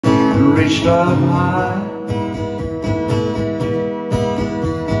reached up high.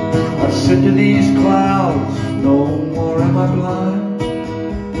 I said to these clouds, no more am I blind.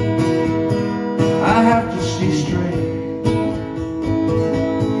 I have to see straight,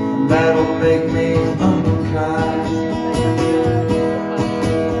 and that'll make me unkind.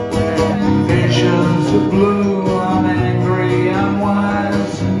 Visions of blue, I'm angry, I'm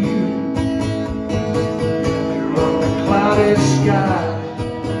wise, and you're on the cloudy sky.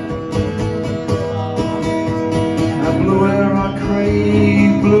 Blue where I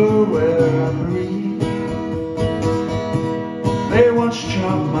crave, blue where I breathe. They once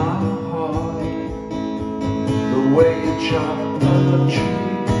chopped my heart the way you chop a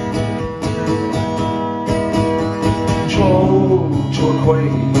tree. Told to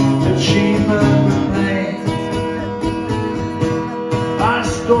equate achievement with pain. I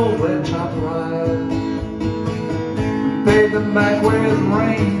stole their top prize and paid them back with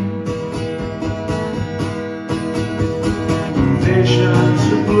rain. Visions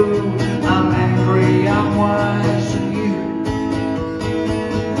of blue, I'm angry, I'm wise, and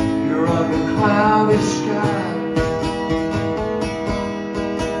you're on the cloudy sky.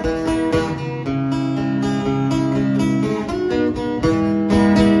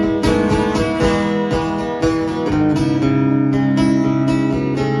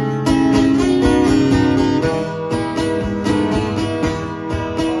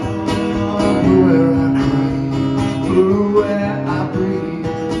 Blue where I cry, blue where I breathe.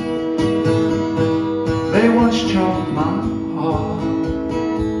 They once chopped my heart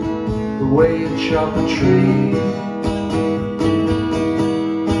the way you chop a tree.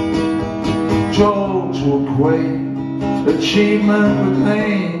 Told to equate achievement with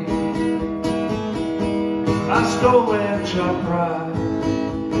pain. I stole their top prize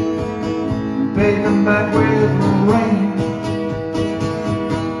and paid them back with rain.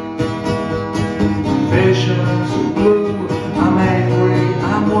 Visions of blue, I'm angry,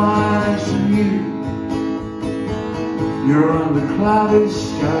 I'm wise, and you're on the cloudy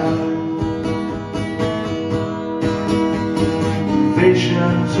sky.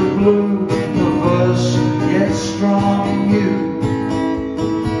 Visions of blue, perverse yet strong,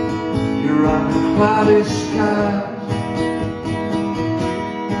 you're on the cloudy sky.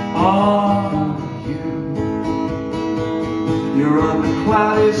 Oh, you're on the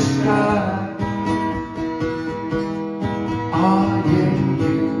cloudy sky. Oh yeah,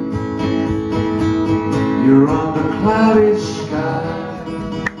 you're on the cloudy sky.